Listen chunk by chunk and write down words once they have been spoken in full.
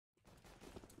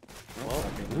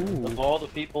Ooh. Of all the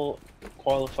people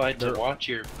qualified to watch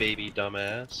your baby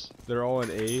dumbass. They're all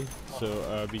in A,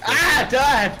 so because Ah,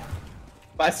 died!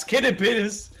 My skinny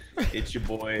penis! It's your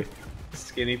boy,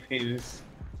 Skinny Penis.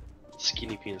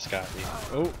 Skinny penis got me.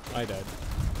 oh, I died.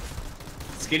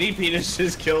 Skinny Penis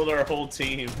just killed our whole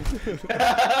team.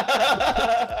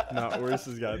 Nah, Oris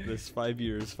has got this. 5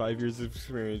 years. 5 years of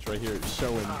experience right here. It's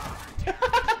showing.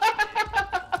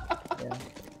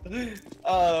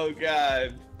 Oh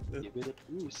god.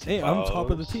 Hey, I'm top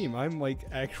of the team. I'm like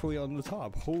actually on the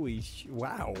top. Holy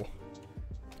wow.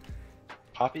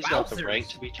 Poppy's got the Wowzers. rank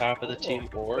to be top of the team.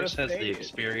 Oris has the faded.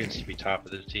 experience to be top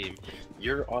of the team.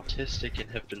 You're autistic and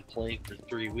have been playing for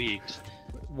 3 weeks.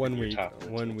 1 You're week. top of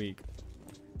the 1 team. week.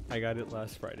 I got it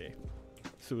last Friday.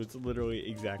 So it's literally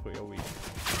exactly a week.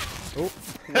 Oh.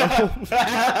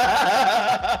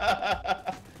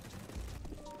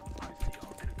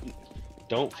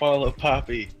 Don't follow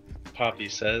Poppy. Poppy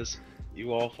says,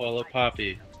 you all follow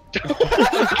Poppy.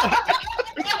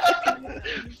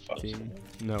 Team.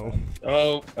 No.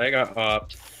 Oh, I got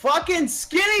hopped. Fucking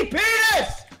Skinny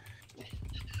Penis!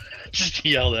 Just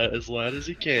yell that as loud as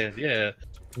you can, yeah.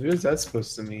 What is that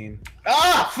supposed to mean?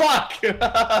 Ah, fuck!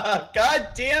 God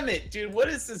damn it, dude. What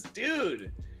is this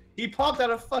dude? He popped out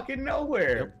of fucking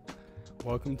nowhere.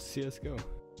 Welcome to CSGO.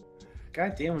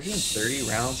 God damn, we're doing 30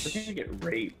 rounds. We're gonna get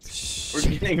raped. We're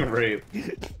getting raped.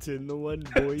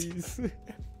 10-1, boys.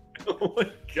 Oh my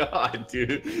god,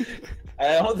 dude.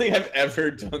 I don't think I've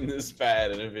ever done this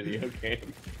bad in a video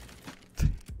game.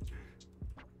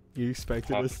 You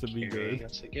expected us to be Carrying good.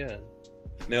 us again.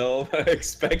 No, I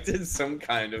expected some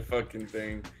kind of fucking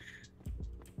thing.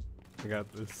 I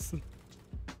got this.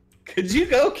 Could you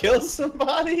go kill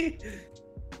somebody?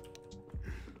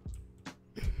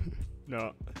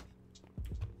 No.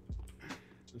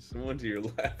 There's someone to your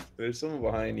left. There's someone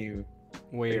behind you.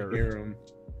 Where? I hear him.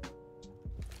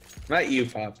 Not you,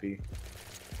 Poppy.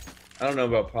 I don't know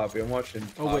about Poppy. I'm watching.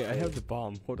 Oh wait, I Poppy. have the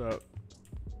bomb. Hold up.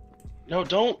 No,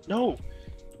 don't, no.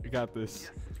 I got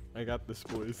this. I got this,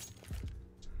 boys.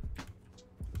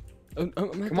 I'm at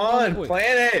Come the on, point.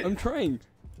 plant it. I'm trying.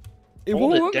 It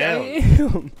Hold won't it down. I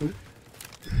am.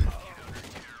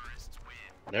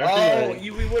 Never Oh, mind.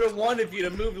 we would have won if you'd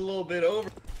have moved a little bit over.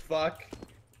 Fuck.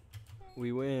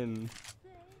 We win.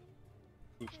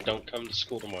 Don't come to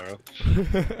school tomorrow.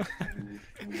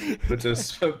 Puts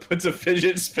a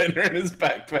fidget spinner in his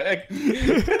backpack.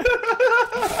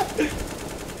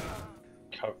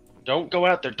 Don't go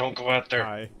out there, don't go out there.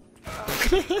 Hi.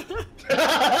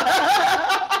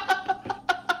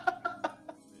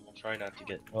 I'll try not to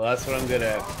get... Well, that's what I'm good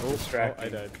at. Oh, Distracting. I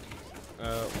died. What?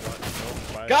 No,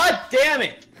 bye. God damn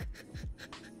it!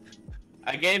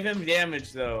 I gave him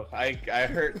damage though. I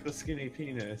hurt the Skinny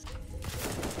Penis.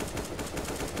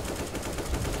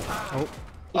 Oh.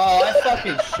 Oh, I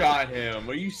fucking shot him.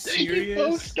 Are you You serious?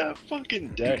 both got fucking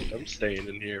decked. I'm staying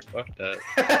in here. Fuck that.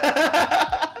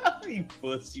 You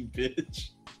pussy bitch.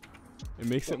 It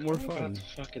makes it more I'm about fun. to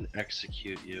fucking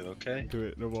execute you, okay? Do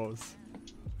it, no balls.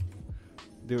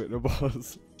 Do it, no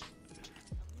balls.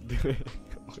 Do it.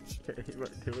 Oh, Sherry,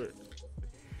 do it.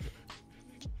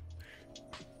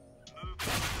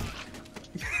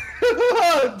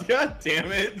 God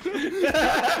damn it.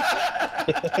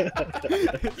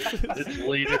 It's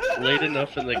late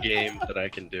enough in the game that I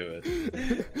can do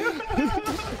it.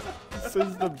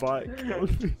 Says the bot.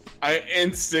 I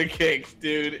insta-kicked,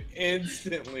 dude.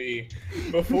 Instantly.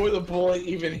 Before the bullet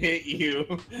even hit you.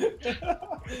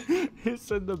 It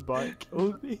said the bot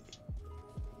killed me.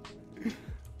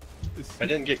 I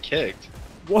didn't get kicked.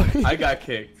 What? I got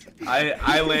kicked.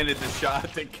 I landed the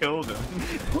shot that killed him.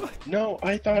 No,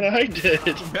 I thought I did.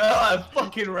 No, I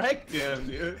fucking wrecked him,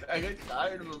 dude. I got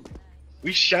tired of him.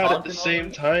 We shot at the Honking same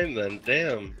on. time then.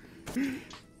 Damn.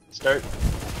 Start.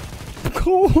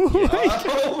 Cool.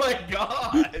 Oh my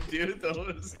god, dude, that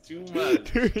was too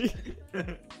much.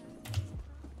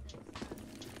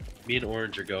 Me and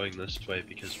Orange are going this way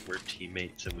because we're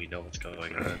teammates and we know what's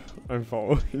going on. I'm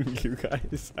following you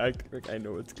guys. Act like I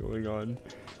know what's going on.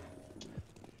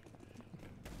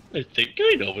 I think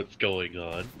I know what's going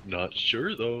on. Not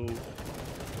sure though.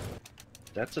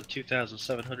 That's a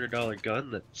 $2,700 gun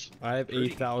that's... I have pretty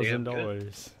damn good.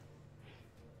 $8,000.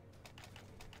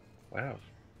 Wow.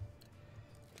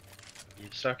 You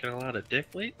sucking a lot of dick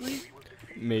lately?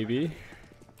 Maybe.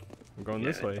 I'm going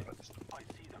this Yeah, way.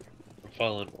 I'm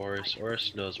following Oris.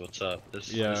 Oris knows what's up.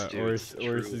 This Yeah, dude's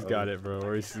Oris has got it, bro.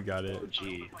 Oris has got it.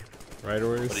 OG. Right,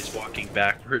 Oris? But he's walking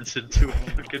backwards into a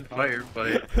fucking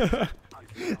firefight.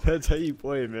 That's how you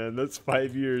play, man. That's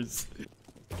 5 years.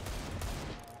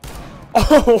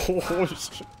 Oh,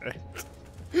 shit.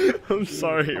 I'm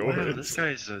sorry, Wow, Oris. this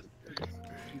guy's a...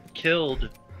 killed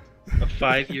a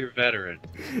 5-year veteran.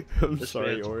 I'm This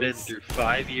sorry, man's been Oris. through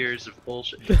 5 years of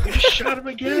bullshit. You just shot him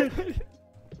again!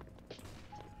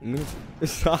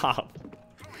 Stop.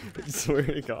 I swear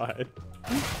to God.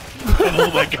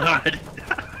 Oh my god!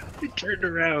 I turned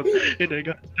around and I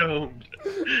got domed.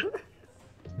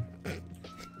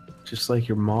 Just like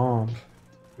your mom.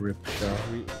 Rip shot.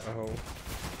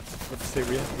 Let's say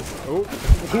we have this. Oh,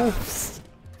 oops.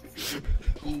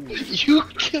 You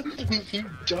killed me, you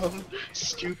dumb,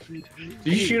 stupid.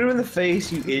 Did you shoot him in the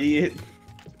face, you idiot?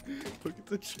 Look at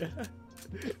the chat.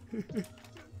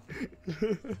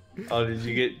 Oh, did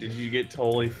you get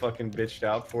totally fucking bitched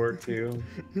out for it too?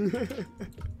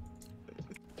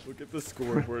 Look at the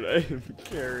scoreboard. I am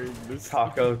carrying this.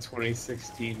 Taco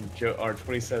 2016 or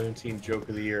 2017 joke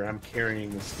of the year. I'm carrying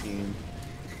this team.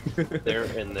 They're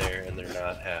in there and they're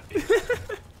not happy.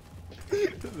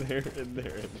 They're in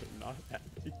there and they're not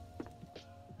happy.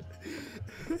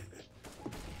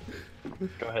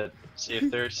 Go ahead, see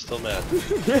if they're still mad.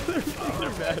 Yeah,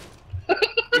 they're mad.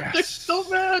 Yes. They're still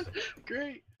mad!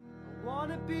 Great! I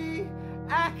wanna be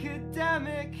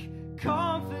academic,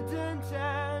 confident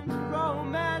and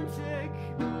romantic,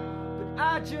 but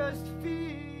I just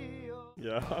feel...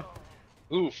 Yeah.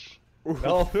 Oof.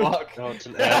 Oh fuck. No, it's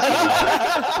an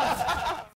ass.